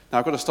Now,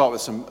 I've got to start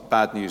with some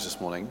bad news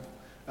this morning,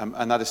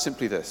 and that is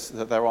simply this,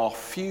 that there are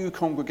few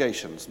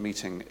congregations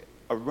meeting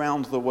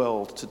around the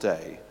world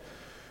today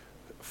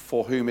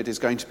for whom it is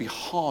going to be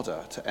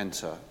harder to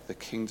enter the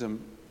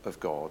kingdom of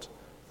God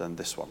than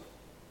this one.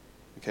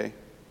 Okay?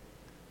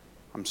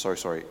 I'm sorry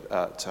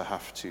to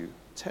have to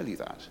tell you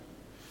that.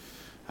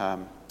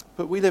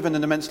 But we live in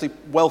an immensely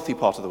wealthy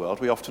part of the world.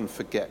 We often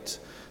forget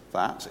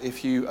that.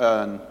 If you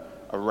earn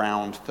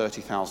around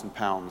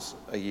 £30,000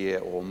 a year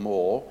or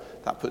more,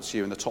 that puts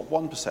you in the top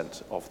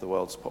 1% of the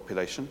world's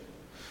population.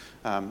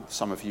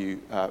 Some of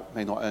you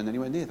may not earn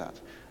anywhere near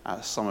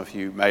that. Some of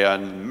you may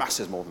earn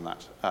masses more than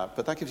that.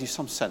 But that gives you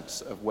some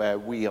sense of where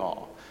we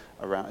are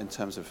around in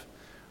terms of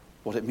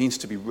what it means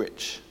to be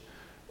rich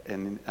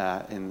in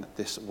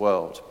this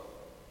world.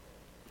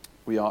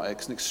 We are an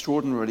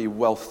extraordinarily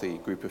wealthy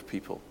group of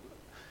people.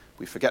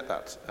 We forget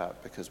that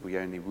because we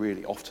only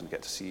really often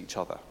get to see each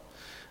other.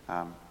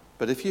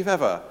 But if you've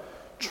ever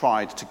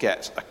tried to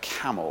get a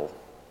camel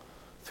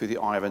through the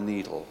eye of a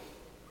needle,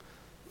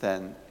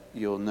 then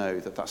you'll know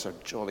that that's a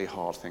jolly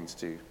hard thing to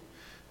do.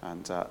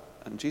 And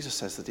Jesus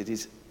says that it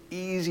is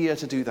easier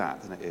to do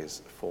that than it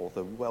is for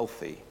the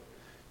wealthy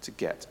to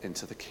get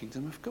into the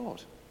kingdom of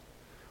God.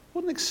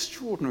 What an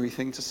extraordinary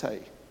thing to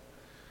say.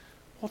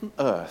 What on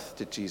earth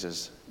did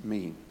Jesus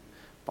mean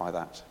by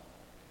that?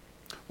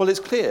 Well, it's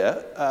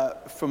clear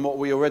from what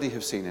we already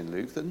have seen in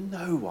Luke that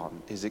no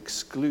one is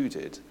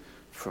excluded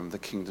from the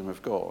kingdom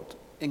of God,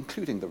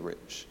 including the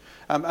rich.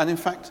 And in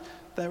fact,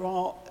 there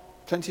are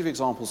plenty of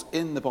examples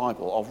in the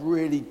Bible of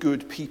really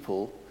good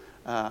people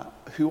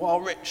who are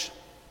rich.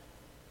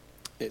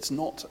 It's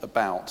not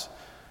about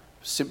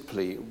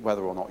simply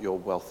whether or not you're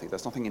wealthy.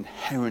 There's nothing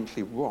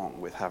inherently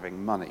wrong with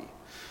having money.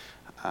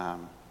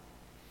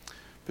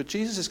 But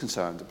Jesus is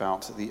concerned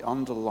about the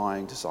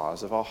underlying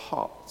desires of our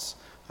hearts.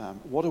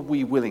 What are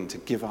we willing to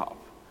give up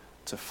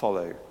to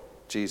follow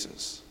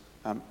Jesus?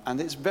 And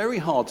it's very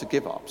hard to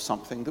give up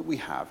something that we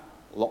have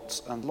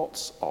lots and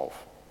lots of.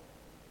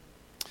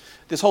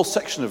 This whole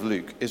section of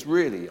Luke is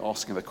really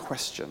asking the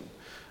question,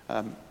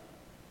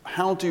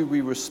 how do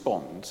we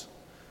respond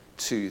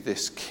to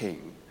this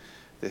king,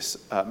 this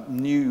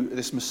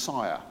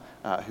Messiah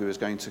who is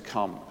going to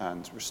come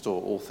and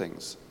restore all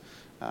things?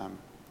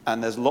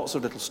 And there's lots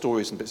of little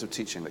stories and bits of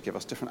teaching that give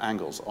us different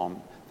angles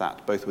on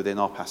that, both within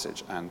our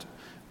passage and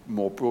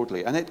more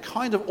broadly. And it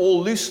kind of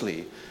all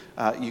loosely,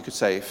 you could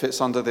say,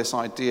 fits under this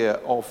idea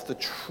of the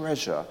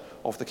treasure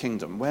of the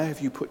kingdom. Where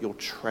have you put your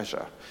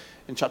treasure?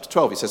 In chapter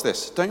 12, he says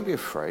this, "Don't be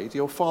afraid.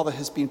 Your Father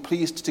has been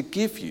pleased to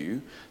give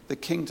you the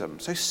kingdom.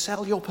 So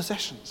sell your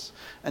possessions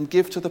and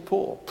give to the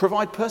poor.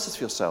 Provide purses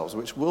for yourselves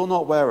which will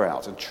not wear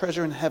out, and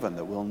treasure in heaven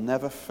that will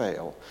never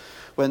fail,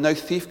 where no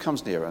thief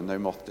comes near and no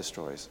moth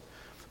destroys.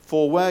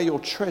 For where your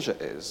treasure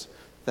is,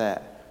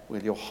 there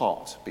will your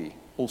heart be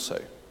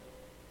also."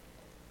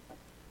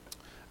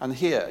 And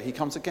here he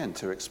comes again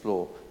to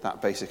explore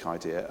that basic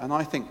idea, and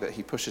I think that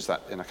he pushes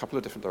that in a couple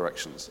of different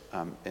directions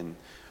in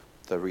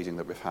the reading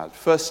that we've had.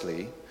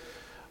 Firstly,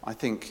 I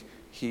think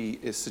he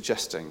is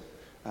suggesting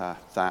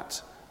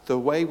that the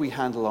way we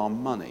handle our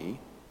money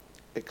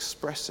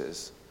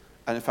expresses,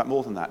 and in fact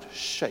more than that,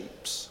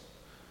 shapes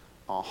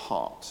our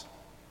heart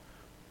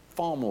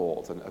far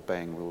more than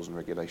obeying rules and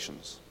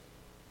regulations.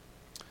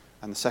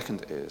 And the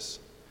second is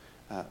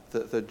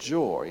that the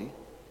joy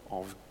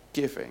of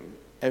giving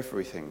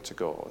everything to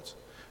God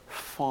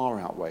far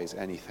outweighs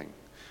anything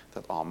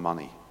that our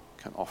money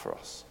can offer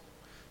us.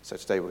 So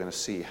today we're going to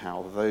see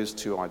how those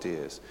two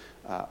ideas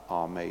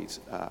those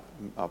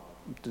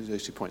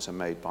 2 points are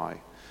made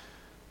by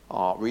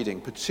our reading,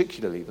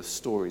 particularly the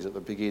stories at the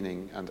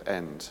beginning and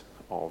end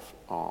of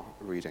our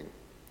reading.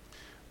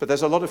 But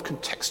there's a lot of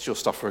contextual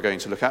stuff we're going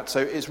to look at, so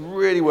it's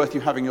really worth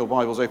you having your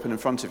Bibles open in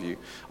front of you.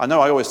 I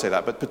know I always say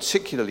that, but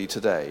particularly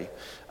today,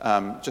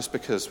 just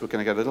because we're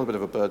going to get a little bit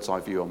of a bird's eye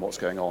view on what's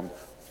going on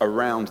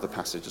around the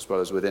passage as well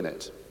as within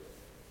it.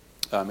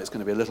 It's going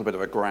to be a little bit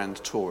of a grand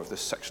tour of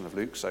this section of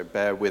Luke, so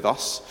bear with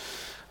us.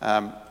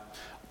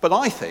 But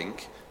I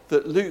think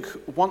that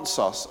Luke wants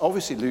us,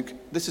 obviously Luke,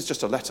 this is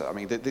just a letter. I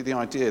mean, the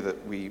idea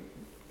that we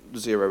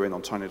zero in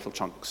on tiny little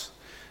chunks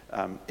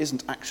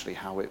isn't actually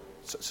how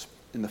it's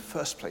in the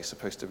first place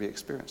supposed to be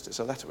experienced. It's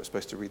a letter. We're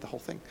supposed to read the whole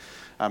thing.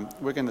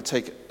 We're going to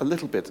take a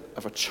little bit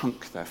of a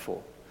chunk,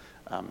 therefore,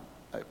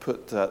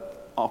 put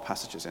our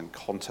passages in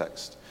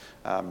context.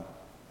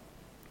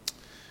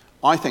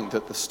 I think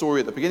that the story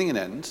at the beginning and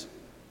end,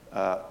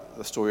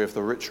 the story of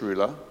the rich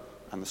ruler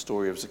and the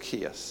story of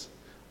Zacchaeus,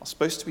 are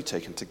supposed to be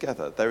taken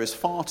together. There is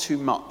far too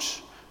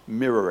much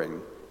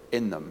mirroring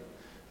in them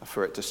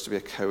for it just to be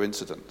a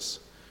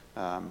coincidence.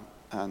 And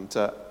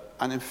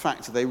in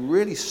fact, they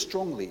really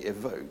strongly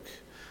evoke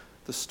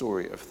the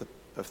story of the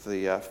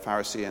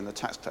Pharisee and the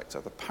tax collector,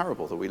 the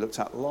parable that we looked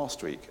at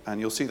last week. And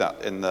you'll see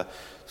that in the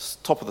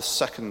top of the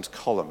second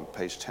column,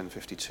 page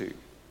 1052,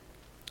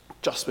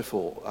 just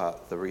before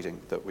the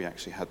reading that we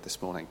actually had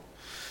this morning.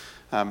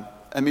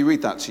 Let me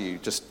read that to you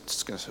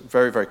just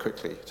very, very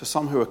quickly. To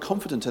some who are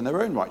confident in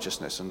their own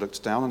righteousness and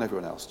looked down on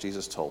everyone else,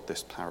 Jesus told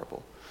this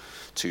parable.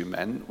 2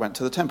 men went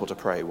to the temple to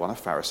pray, one a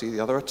Pharisee, the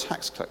other a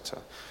tax collector.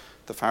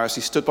 The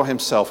Pharisee stood by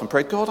himself and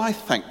prayed, God, I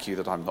thank you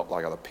that I'm not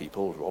like other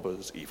people,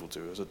 robbers,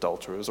 evildoers,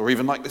 adulterers, or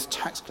even like this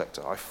tax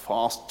collector. I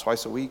fast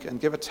twice a week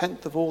and give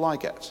 1/10 of all I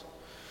get.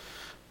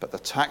 But the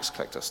tax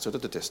collector stood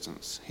at a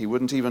distance. He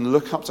wouldn't even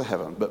look up to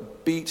heaven,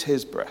 but beat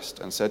his breast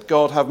and said,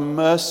 God, have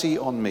mercy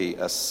on me,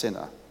 a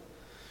sinner.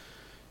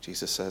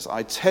 Jesus says,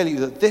 I tell you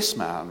that this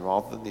man,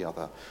 rather than the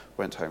other,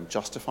 went home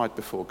justified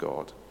before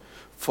God.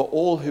 For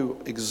all who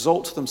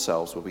exalt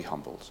themselves will be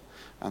humbled,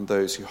 and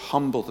those who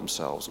humble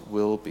themselves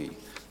will be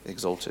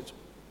exalted.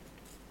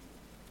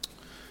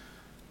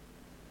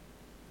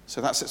 So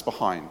that sits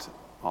behind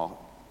our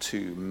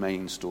 2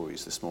 main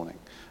stories this morning.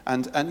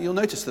 And you'll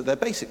notice that they're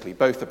basically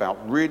both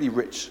about really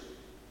rich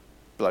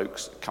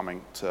blokes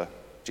coming to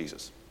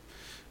Jesus.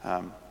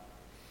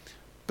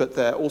 But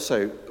they're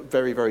also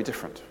very, very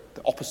different.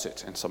 The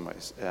opposite in some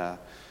ways.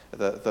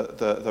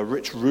 The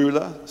rich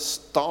ruler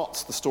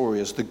starts the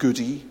story as the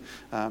goody.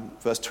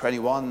 Verse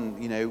 21,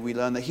 we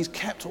learn that he's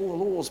kept all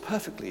the laws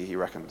perfectly, he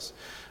reckons.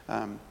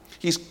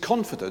 He's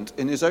confident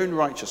in his own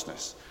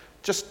righteousness,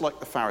 just like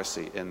the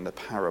Pharisee in the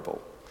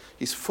parable.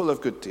 He's full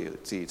of good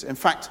deeds. In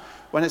fact,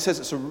 when it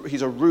says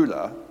he's a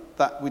ruler,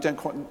 that we don't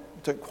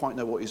quite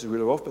know what he's a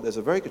ruler of, but there's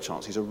a very good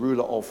chance he's a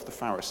ruler of the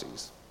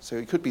Pharisees. So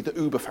he could be the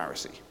uber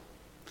Pharisee.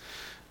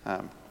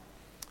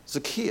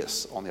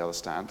 Zacchaeus, on the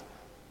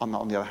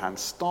other hand,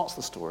 starts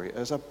the story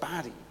as a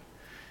baddie.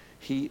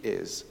 He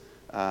is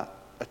a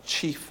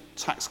chief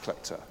tax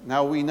collector.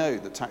 Now, we know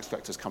that tax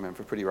collectors come in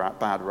for a pretty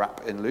bad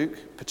rap in Luke,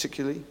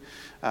 particularly.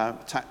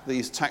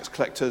 These tax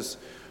collectors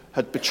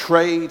had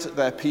betrayed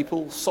their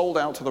people, sold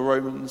out to the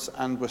Romans,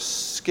 and were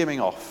skimming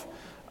off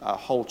a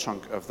whole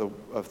chunk of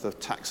the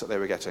tax that they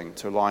were getting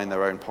to line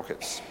their own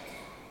pockets.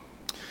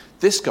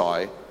 This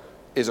guy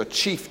is a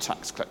chief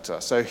tax collector,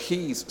 so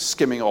he's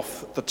skimming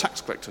off the tax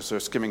collectors who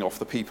are skimming off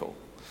the people.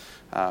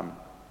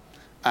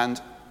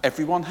 And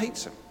everyone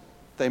hates him.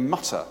 They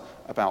mutter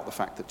about the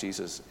fact that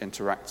Jesus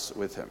interacts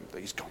with him,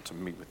 that he's gone to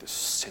meet with this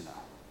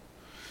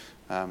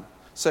sinner.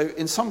 So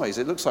in some ways,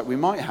 it looks like we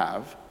might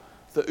have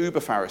the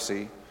uber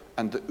Pharisee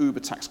and the uber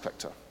tax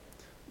collector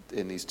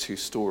in these 2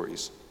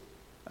 stories.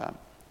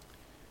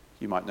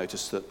 You might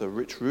notice that the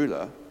rich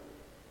ruler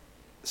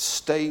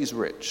stays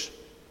rich,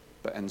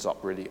 but ends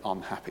up really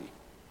unhappy.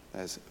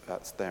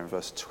 That's there in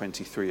verse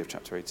 23 of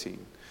chapter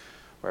 18.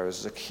 Whereas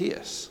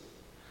Zacchaeus,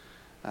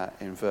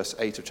 in verse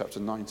 8 of chapter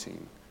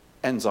 19,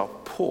 ends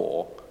up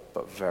poor,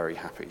 but very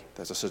happy.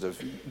 There's a sort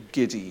of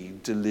giddy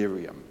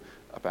delirium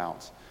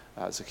about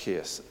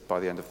Zacchaeus by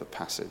the end of the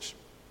passage.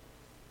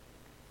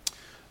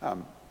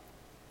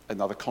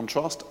 Another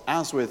contrast,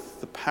 as with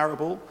the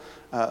parable,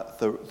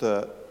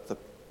 the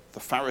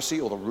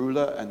Pharisee or the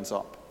ruler ends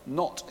up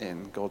not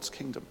in God's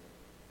kingdom,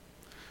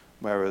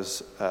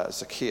 whereas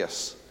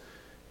Zacchaeus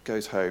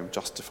goes home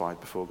justified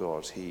before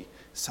God.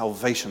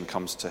 Salvation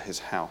comes to his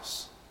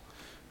house.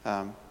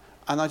 And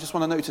I just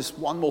want to notice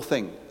one more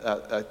thing,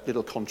 a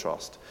little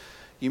contrast.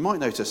 You might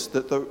notice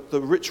that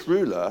the rich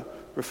ruler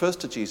refers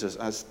to Jesus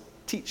as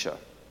teacher.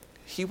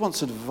 He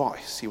wants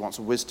advice, he wants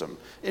wisdom,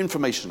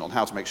 information on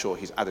how to make sure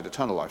he's added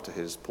eternal life to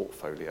his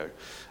portfolio.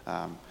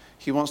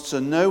 He wants to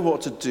know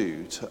what to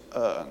do to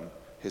earn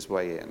his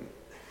way in.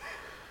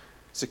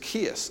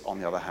 Zacchaeus, on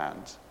the other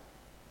hand,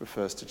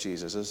 refers to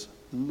Jesus as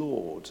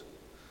Lord.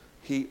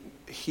 He's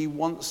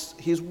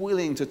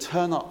willing to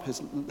turn up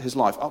his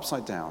life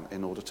upside down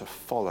in order to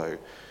follow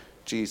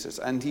Jesus.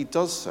 And he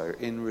does so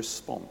in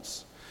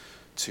response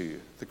to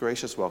the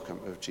gracious welcome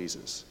of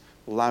Jesus,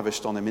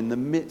 lavished on him in the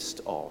midst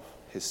of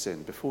his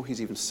sin, before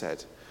he's even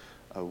said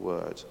a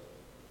word.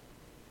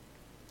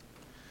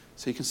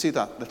 So you can see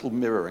that little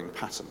mirroring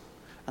pattern.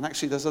 And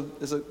actually there's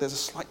a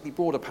slightly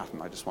broader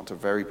pattern I just want to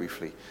very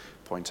briefly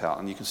point out.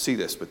 And you can see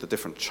this with the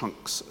different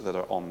chunks that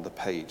are on the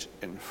page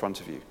in front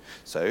of you.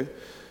 So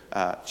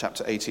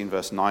chapter 18,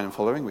 verse 9 and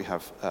following, we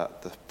have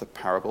the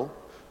parable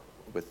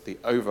with the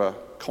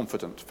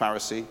overconfident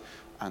Pharisee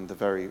and the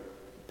very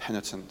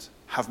penitent,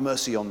 have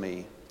mercy on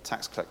me,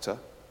 tax collector.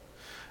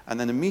 And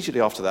then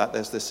immediately after that,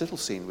 there's this little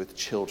scene with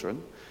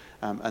children.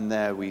 And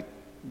there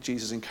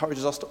Jesus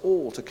encourages us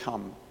all to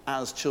come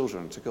as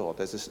children to God.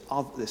 There's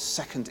this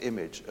second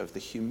image of the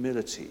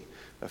humility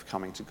of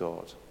coming to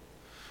God.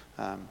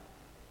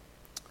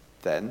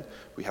 Then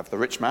we have the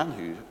rich man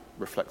who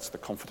reflects the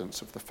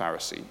confidence of the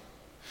Pharisee.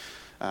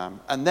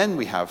 And then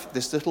we have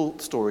this little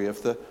story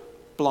of the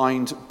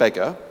blind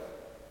beggar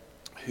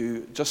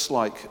who, just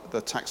like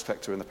the tax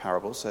collector in the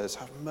parable, says,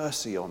 have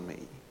mercy on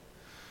me.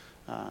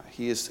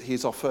 He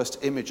is our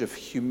first image of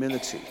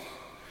humility.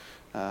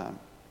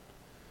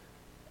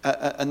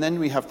 And then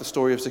we have the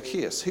story of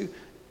Zacchaeus, who,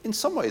 in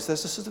some ways,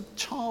 there's a sort of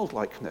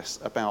childlikeness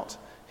about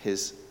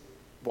his,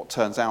 what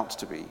turns out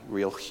to be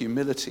real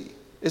humility,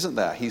 isn't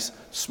there? He's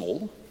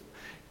small,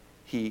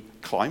 he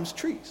climbs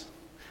trees,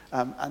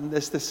 and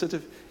there's this sort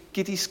of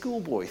giddy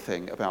schoolboy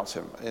thing about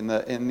him in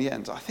the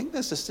end. I think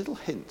there's this little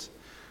hint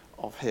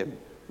of him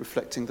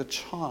reflecting the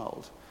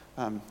child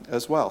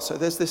as well. So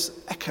there's this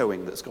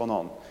echoing that's gone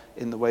on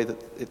in the way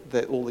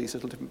that all these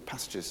little different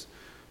passages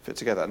fit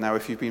together. Now,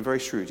 if you've been very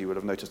shrewd, you would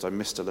have noticed I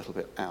missed a little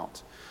bit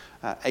out.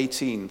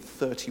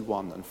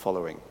 18:31 and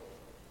following,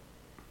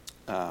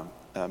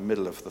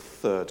 middle of the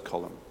third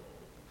column.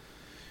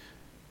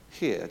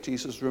 Here,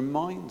 Jesus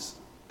reminds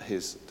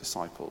his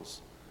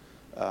disciples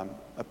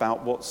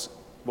about what's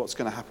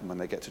going to happen when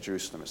they get to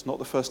Jerusalem. It's not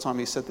the first time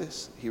he said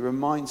this. He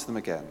reminds them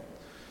again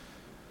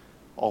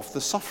of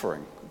the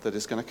suffering that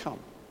is going to come,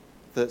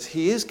 that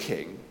he is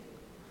king.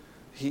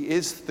 He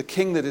is the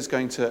king that is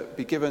going to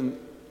be given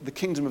the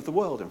kingdom of the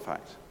world, in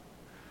fact.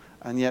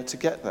 And yet to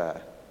get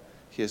there,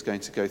 he is going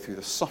to go through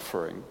the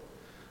suffering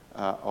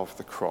of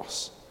the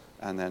cross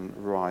and then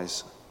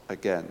rise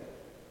again.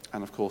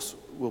 And of course,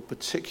 we'll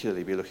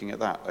particularly be looking at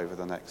that over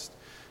the next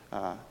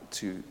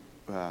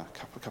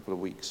couple of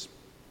weeks.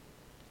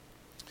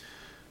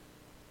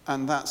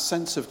 And that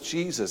sense of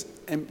Jesus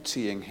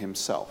emptying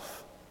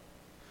himself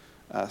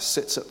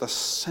sits at the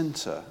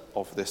center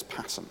of this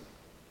pattern.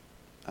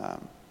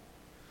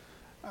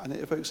 And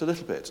it evokes a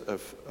little bit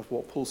of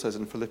what Paul says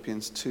in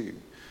Philippians 2,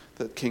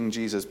 that King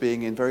Jesus,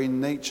 being in very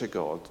nature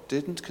God,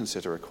 didn't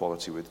consider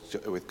equality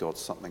with God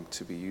something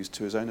to be used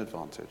to his own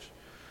advantage,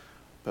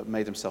 but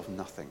made himself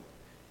nothing.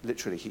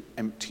 Literally, he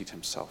emptied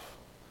himself,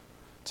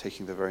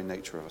 taking the very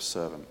nature of a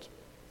servant.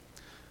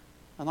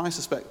 And I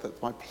suspect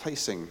that by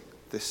placing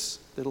this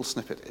little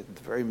snippet in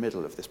the very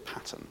middle of this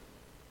pattern,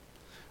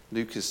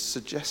 Luke is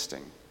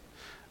suggesting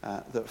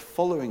that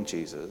following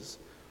Jesus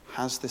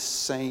has this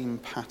same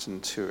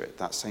pattern to it,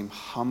 that same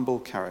humble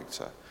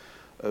character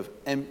of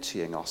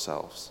emptying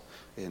ourselves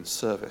in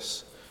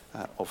service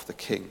of the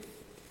King.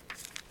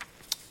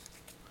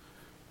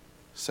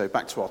 So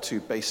back to our two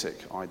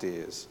basic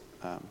ideas.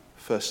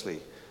 Firstly,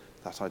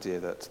 that idea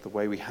that the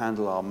way we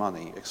handle our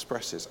money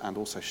expresses and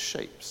also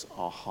shapes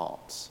our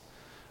hearts.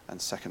 And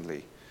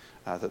secondly,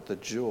 that the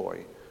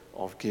joy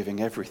of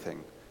giving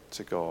everything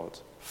to God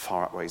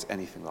far outweighs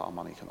anything that our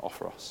money can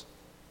offer us.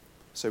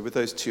 So with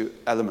those two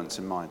elements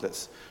in mind,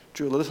 let's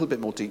drill a little bit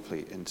more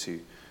deeply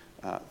into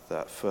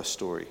the first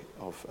story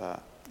of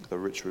the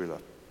rich ruler.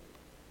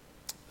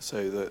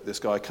 So this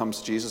guy comes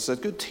to Jesus and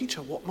says, "Good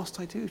teacher, what must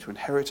I do to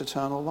inherit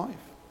eternal life?"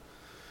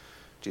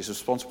 Jesus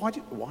responds,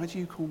 why do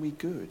you call me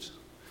good?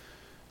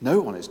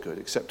 No one is good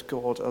except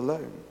God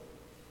alone.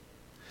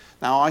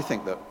 Now, I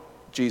think that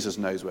Jesus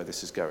knows where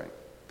this is going.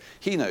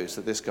 He knows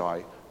that this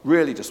guy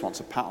really just wants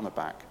a pat on the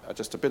back,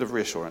 just a bit of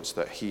reassurance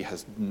that he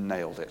has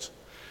nailed it.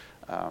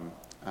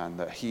 And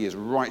that he is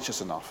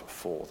righteous enough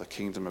for the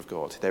kingdom of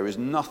God. There is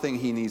nothing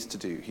he needs to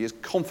do. He is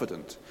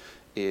confident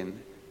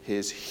in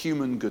his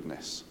human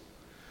goodness.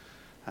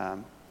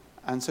 And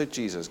so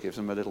Jesus gives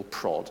him a little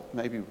prod,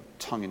 maybe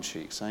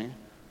tongue-in-cheek, saying,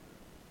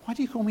 "Why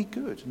do you call me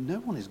good? No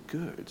one is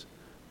good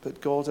but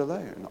God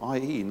alone,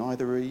 i.e.,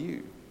 neither are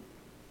you."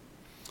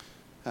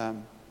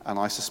 And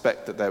I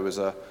suspect that there was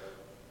a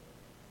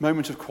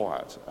moment of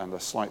quiet and a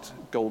slight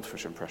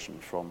goldfish impression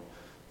from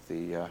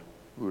the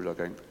ruler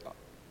going,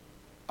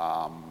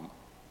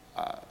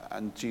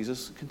 and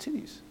Jesus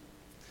continues.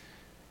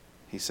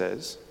 He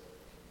says,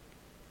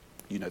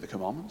 "You know the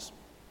commandments."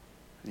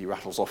 And he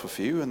rattles off a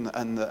few, and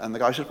the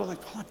guy says, well,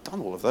 I've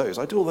done all of those.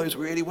 I do all those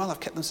really well.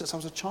 I've kept them since I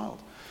was a child.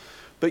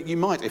 But you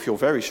might, if you're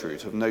very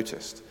shrewd, have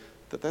noticed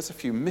that there's a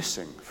few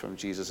missing from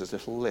Jesus'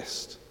 little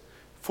list.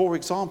 For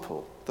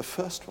example, the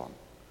first one,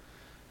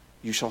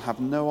 "You shall have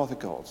no other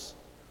gods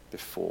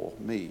before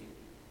me."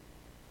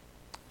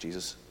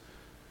 Jesus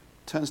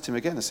turns to him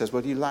again and says,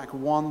 "Well, you lack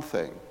one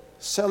thing.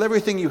 Sell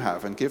everything you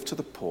have and give to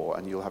the poor,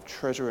 and you'll have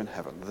treasure in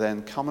heaven.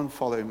 Then come and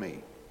follow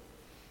me."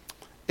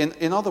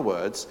 In other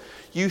words,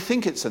 you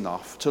think it's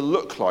enough to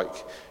look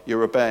like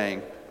you're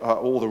obeying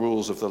all the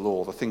rules of the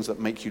law, the things that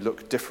make you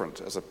look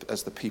different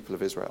as the people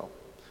of Israel.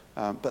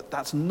 But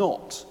that's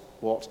not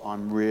what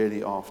I'm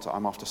really after.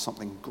 I'm after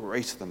something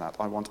greater than that.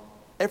 I want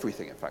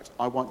everything, in fact.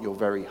 I want your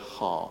very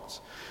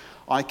heart.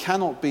 I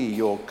cannot be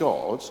your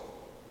God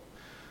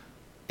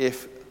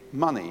if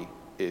money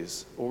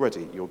is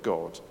already your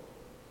God.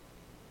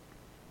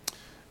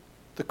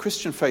 The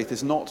Christian faith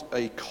is not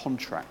a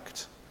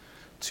contract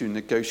to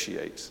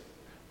negotiate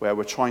where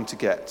we're trying to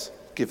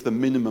give the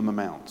minimum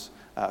amount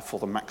for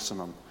the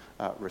maximum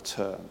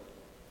return.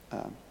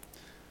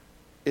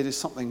 It is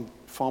something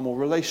far more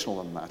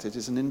relational than that. It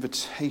is an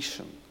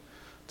invitation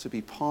to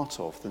be part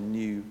of the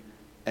new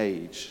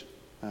age.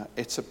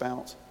 It's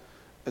about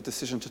a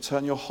decision to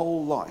turn your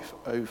whole life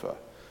over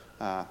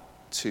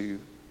to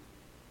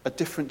a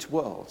different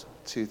world,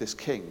 to this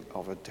king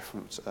of a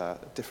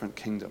different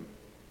kingdom.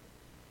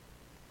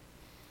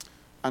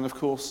 And of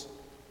course,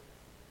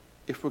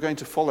 if we're going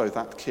to follow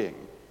that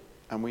king,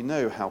 and we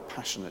know how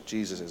passionate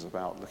Jesus is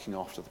about looking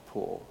after the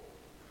poor,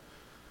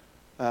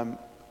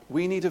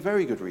 we need a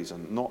very good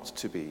reason not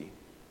to be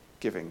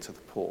giving to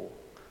the poor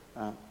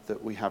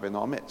that we have in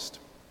our midst.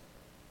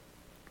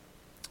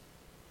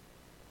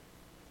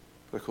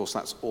 But of course,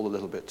 that's all a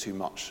little bit too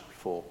much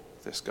for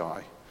this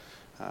guy.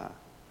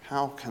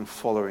 How can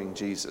following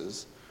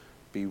Jesus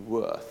be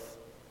worth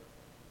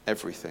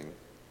everything?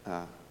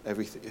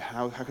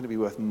 How can it be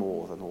worth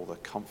more than all the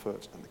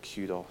comfort and the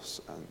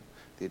kudos and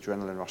the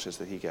adrenaline rushes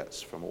that he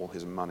gets from all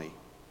his money.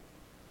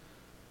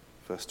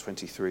 Verse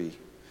 23,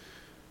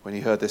 when he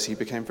heard this, he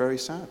became very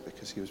sad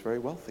because he was very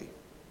wealthy.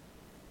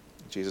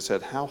 Jesus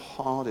said, how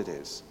hard it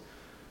is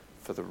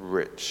for the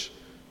rich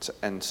to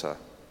enter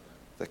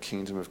the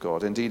kingdom of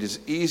God. Indeed, it is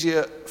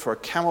easier for a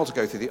camel to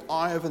go through the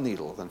eye of a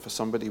needle than for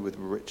somebody with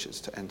riches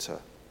to enter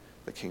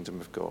the kingdom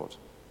of God.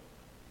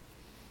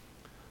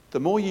 The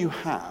more you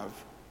have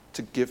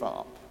to give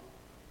up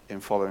in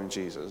following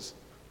Jesus,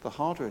 the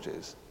harder it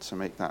is to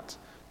make that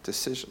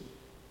decision.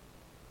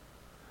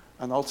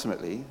 And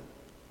ultimately,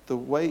 the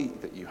way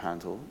that you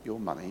handle your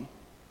money,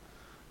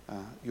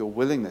 your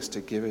willingness to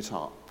give it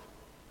up,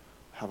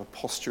 have a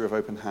posture of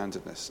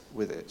open-handedness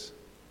with it,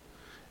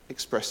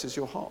 expresses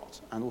your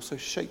heart and also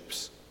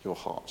shapes your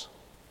heart.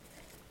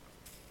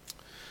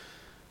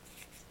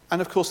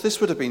 And of course, this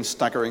would have been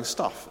staggering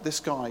stuff.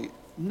 This guy,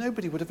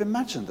 nobody would have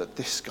imagined that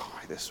this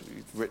guy, this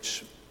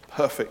rich,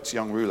 perfect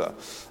young ruler,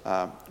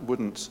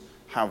 wouldn't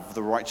have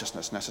the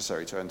righteousness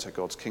necessary to enter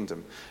God's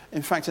kingdom.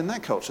 In fact, in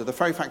that culture, the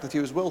very fact that he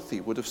was wealthy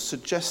would have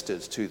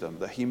suggested to them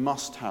that he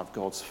must have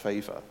God's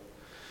favor.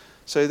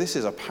 So this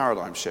is a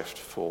paradigm shift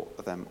for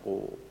them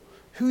all.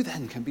 Who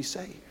then can be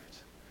saved?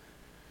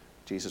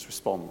 Jesus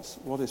responds,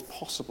 what is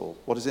possible,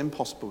 what is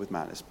impossible with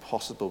man is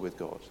possible with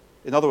God.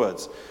 In other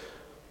words,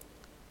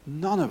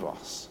 none of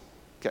us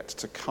get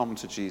to come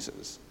to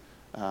Jesus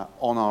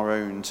on our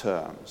own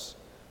terms.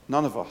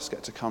 None of us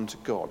get to come to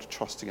God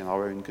trusting in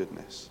our own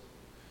goodness.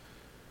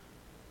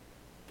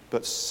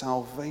 But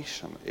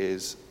salvation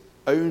is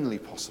only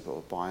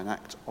possible by an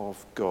act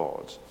of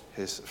God,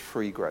 his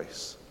free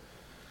grace,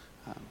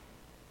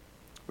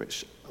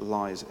 which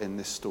lies in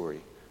this story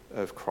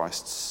of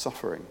Christ's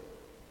suffering.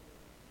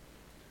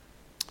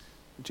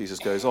 Jesus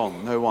goes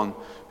on, no one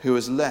who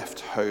has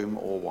left home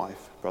or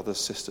wife, brothers,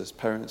 sisters,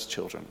 parents,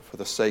 children, for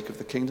the sake of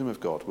the kingdom of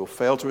God will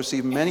fail to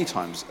receive many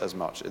times as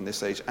much in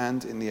this age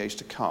and in the age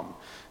to come,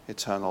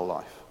 eternal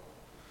life.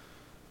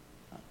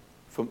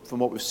 From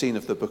what we've seen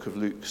of the book of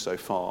Luke so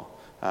far,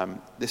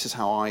 this is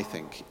how I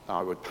think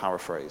I would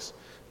paraphrase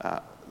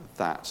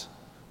that.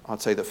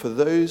 I'd say that for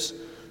those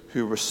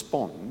who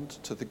respond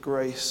to the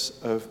grace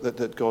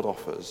that God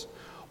offers,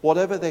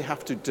 whatever they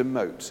have to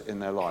demote in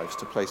their lives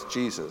to place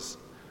Jesus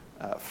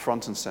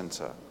front and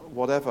center,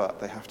 whatever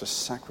they have to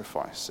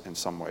sacrifice in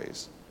some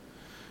ways,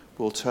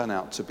 will turn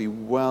out to be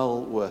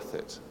well worth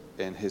it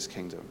in his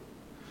kingdom.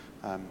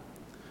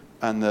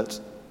 And that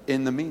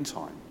in the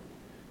meantime,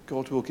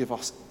 God will give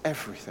us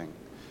everything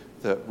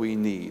that we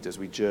need as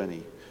we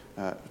journey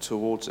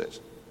towards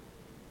it.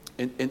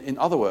 In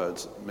other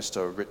words,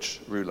 Mr. Rich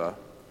Ruler,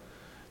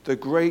 the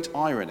great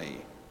irony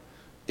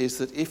is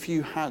that if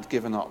you had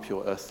given up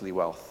your earthly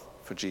wealth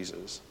for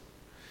Jesus,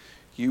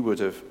 you would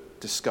have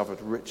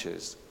discovered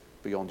riches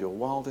beyond your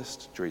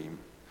wildest dream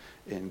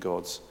in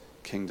God's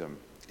kingdom.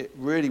 It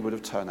really would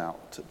have turned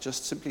out to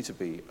just simply to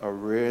be a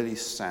really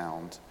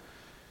sound,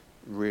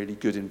 really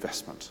good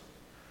investment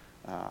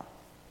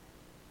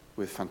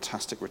with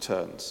fantastic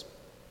returns.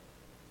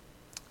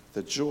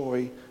 The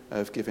joy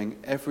of giving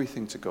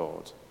everything to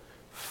God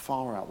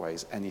far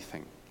outweighs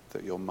anything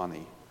that your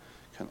money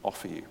can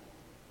offer you.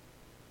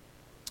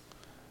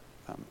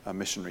 A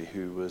missionary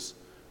who was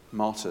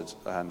martyred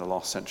in the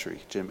last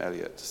century, Jim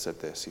Elliot, said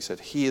this. He said,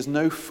 "He is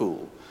no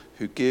fool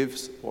who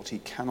gives what he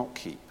cannot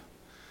keep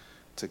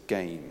to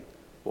gain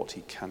what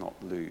he cannot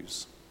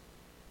lose."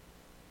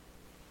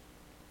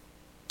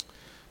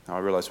 Now I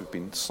realize we've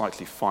been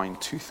slightly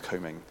fine-tooth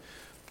combing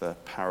the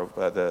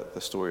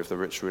story of the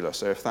rich ruler.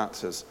 So if that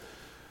has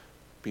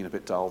been a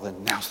bit dull,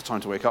 then now's the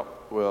time to wake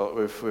up. Well,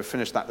 we've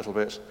finished that little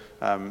bit.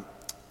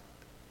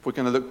 We're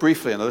going to look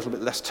briefly and a little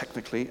bit less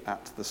technically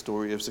at the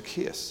story of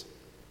Zacchaeus,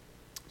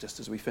 just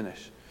as we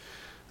finish.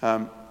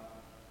 But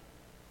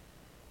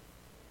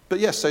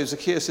yes, so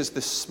Zacchaeus is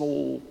this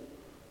small,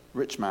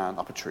 rich man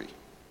up a tree.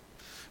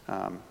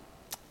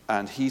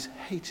 And he's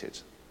hated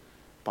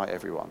by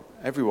everyone.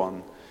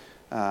 Everyone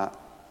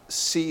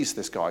sees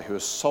this guy who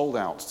has sold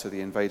out to the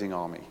invading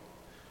army.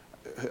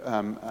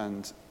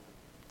 And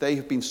they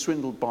have been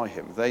swindled by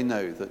him. They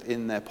know that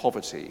in their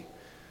poverty,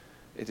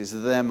 it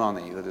is their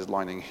money that is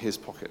lining his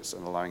pockets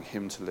and allowing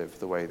him to live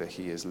the way that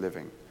he is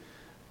living.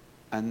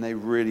 And they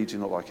really do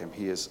not like him.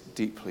 He is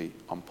deeply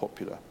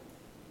unpopular.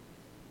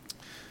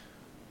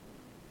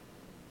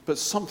 But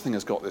something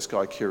has got this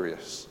guy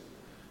curious.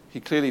 He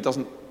clearly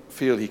doesn't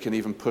feel he can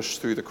even push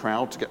through the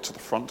crowd to get to the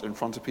front in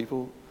front of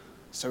people.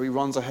 So he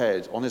runs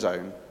ahead on his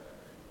own,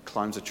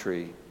 climbs a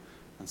tree,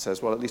 and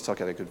says, well, at least I'll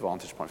get a good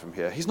vantage point from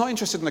here. He's not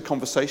interested in the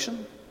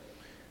conversation.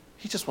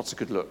 He just wants a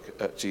good look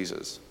at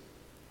Jesus.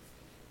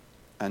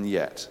 And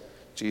yet,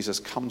 Jesus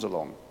comes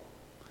along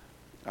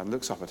and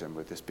looks up at him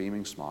with this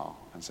beaming smile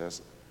and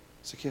says,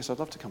 Zacchaeus, I'd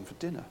love to come for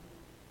dinner.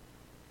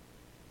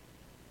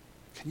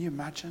 Can you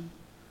imagine?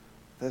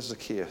 There's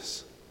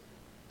Zacchaeus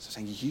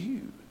saying,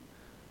 you,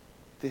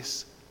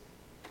 this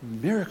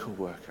miracle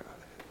worker,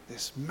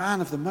 this man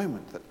of the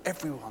moment that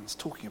everyone's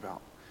talking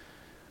about,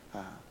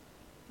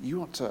 you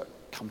want to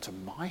come to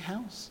my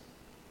house?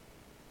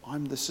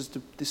 I'm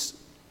this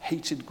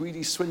hated,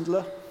 greedy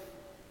swindler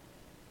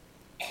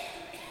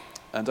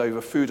And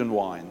over food and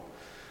wine,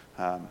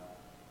 with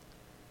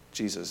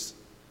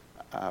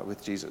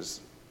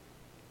Jesus,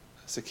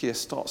 Zacchaeus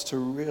starts to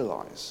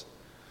realize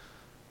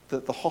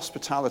that the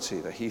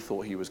hospitality that he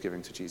thought he was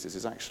giving to Jesus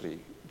is actually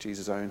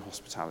Jesus' own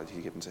hospitality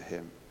given to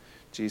him.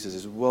 Jesus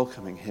is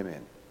welcoming him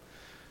in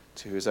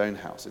to his own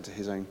house, into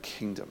his own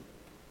kingdom.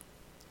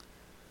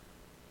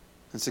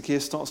 And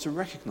Zacchaeus starts to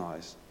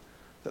recognize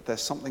that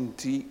there's something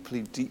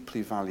deeply,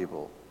 deeply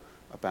valuable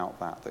about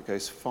that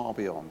goes far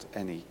beyond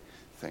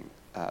anything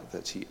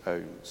that he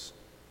owns.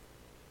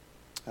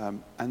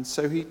 And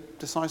so he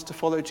decides to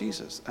follow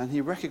Jesus, and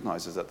he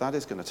recognizes that that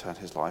is going to turn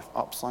his life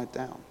upside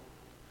down.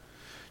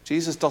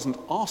 Jesus doesn't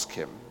ask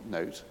him,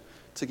 note,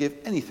 to give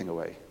anything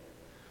away,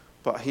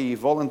 but he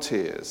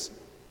volunteers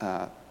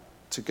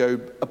to go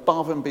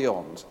above and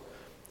beyond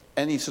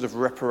any sort of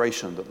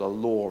reparation that the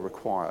law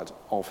required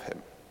of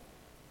him.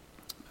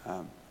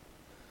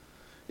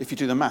 If you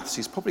do the maths,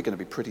 he's probably going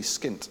to be pretty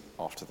skint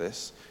after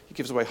this. He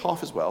gives away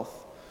half his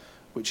wealth,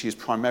 which he is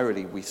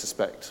primarily, we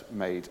suspect,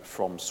 made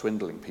from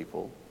swindling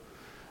people.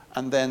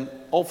 And then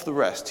of the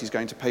rest, he's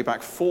going to pay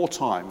back 4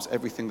 times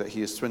everything that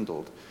he has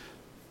swindled.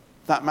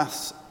 That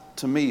maths,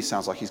 to me,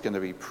 sounds like he's going to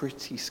be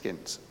pretty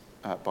skint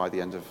by the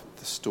end of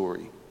the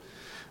story.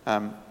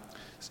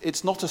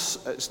 It's not a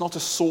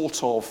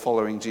sort of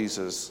following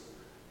Jesus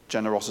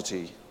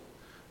generosity.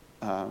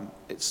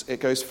 It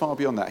goes far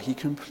beyond that. He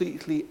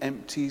completely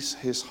empties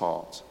his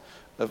heart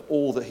of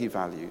all that he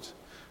valued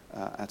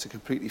and to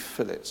completely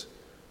fill it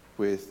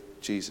with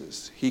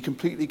Jesus. He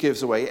completely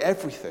gives away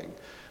everything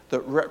that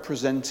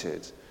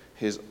represented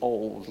his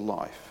old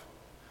life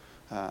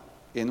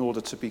in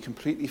order to be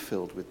completely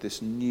filled with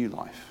this new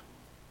life.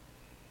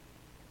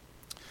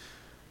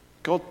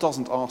 God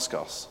doesn't ask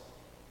us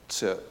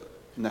to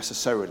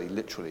necessarily,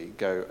 literally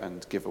go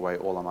and give away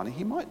all our money.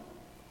 He might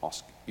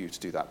ask you to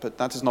do that, but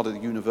that is not a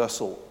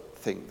universal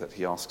thing that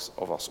he asks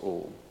of us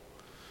all.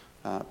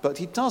 But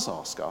he does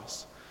ask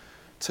us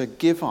to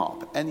give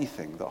up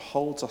anything that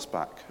holds us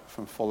back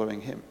from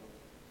following him.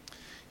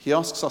 He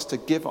asks us to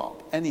give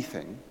up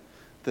anything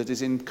that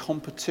is in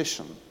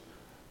competition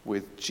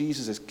with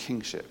Jesus'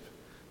 kingship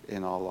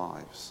in our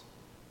lives.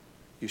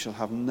 You shall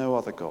have no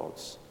other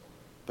gods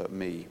but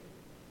me.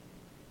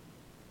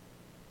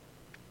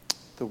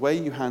 The way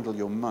you handle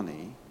your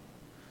money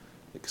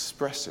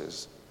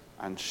expresses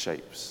and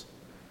shapes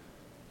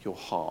your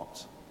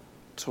heart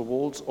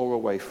towards or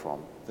away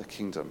from the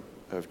kingdom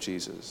of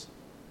Jesus.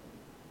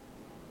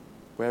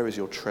 Where is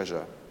your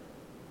treasure?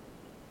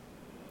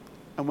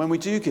 And when we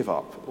do give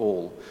up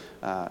all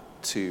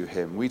to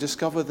him, we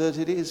discover that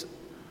it is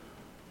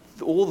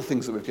all the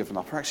things that we've given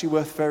up are actually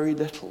worth very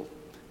little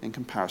in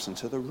comparison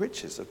to the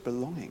riches of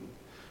belonging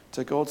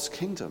to God's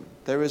kingdom.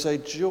 There is a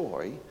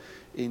joy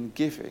in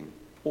giving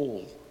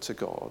all to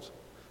God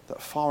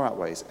that far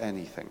outweighs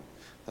anything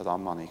that our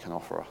money can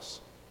offer us.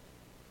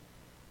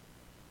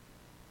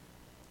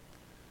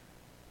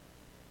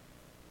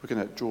 We're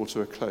going to draw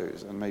to a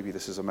close, and maybe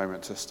this is a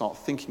moment to start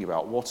thinking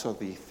about what are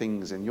the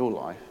things in your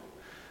life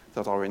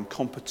that are in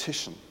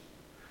competition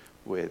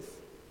with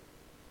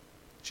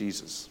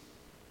Jesus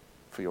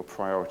for your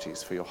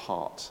priorities, for your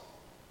heart.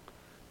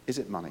 Is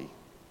it money?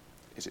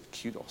 Is it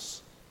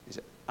kudos? Is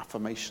it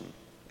affirmation?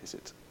 Is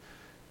it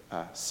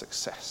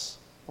success?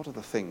 What are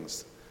the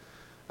things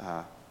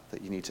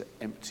that you need to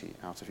empty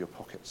out of your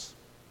pockets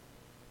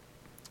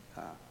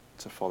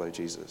to follow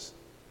Jesus?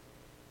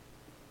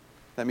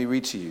 Let me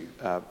read to you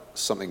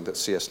something that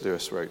C.S.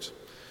 Lewis wrote.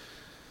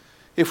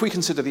 If we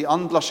consider the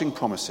unblushing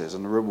promises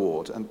and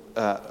reward and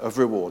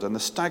the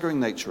staggering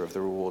nature of the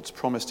rewards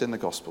promised in the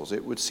Gospels,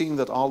 it would seem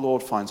that our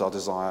Lord finds our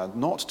desire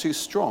not too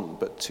strong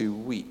but too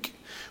weak.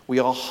 We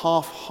are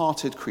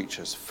half-hearted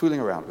creatures fooling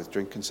around with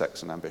drink and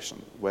sex and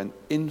ambition when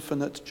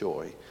infinite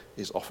joy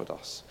is offered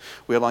us.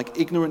 We are like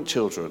ignorant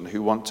children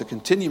who want to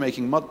continue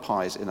making mud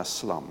pies in a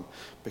slum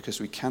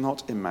because we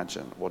cannot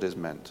imagine what is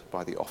meant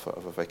by the offer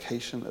of a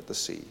vacation at the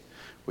sea.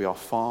 We are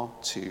far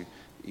too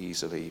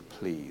easily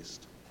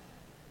pleased.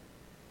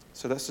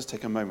 So let's just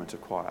take a moment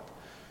of quiet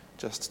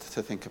just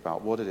to think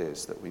about what it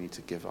is that we need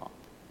to give up.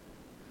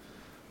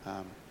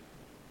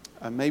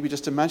 And maybe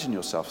just imagine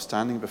yourself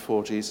standing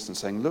before Jesus and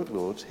saying, "Look,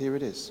 Lord, here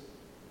it is.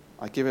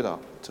 I give it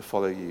up to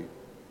follow you."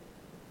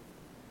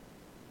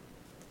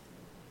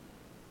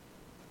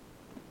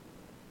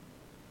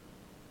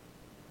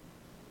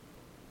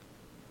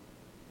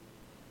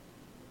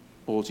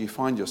 Or do you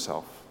find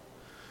yourself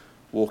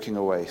walking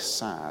away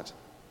sad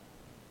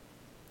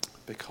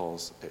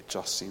because it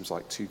just seems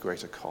like too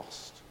great a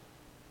cost?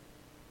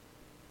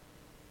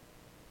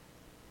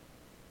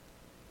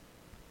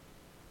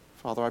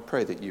 Father, I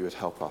pray that you would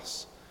help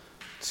us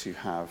to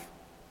have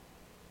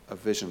a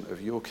vision of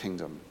your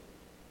kingdom.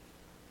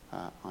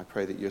 I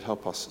pray that you'd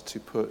help us to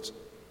put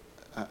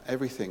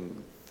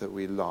everything that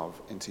we love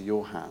into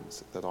your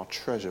hands, that our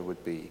treasure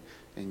would be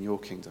in your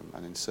kingdom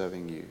and in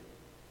serving you,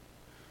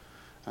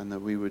 and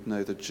that we would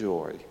know the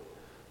joy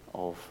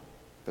of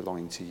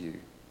belonging to you.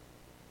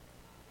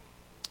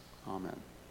 Amen.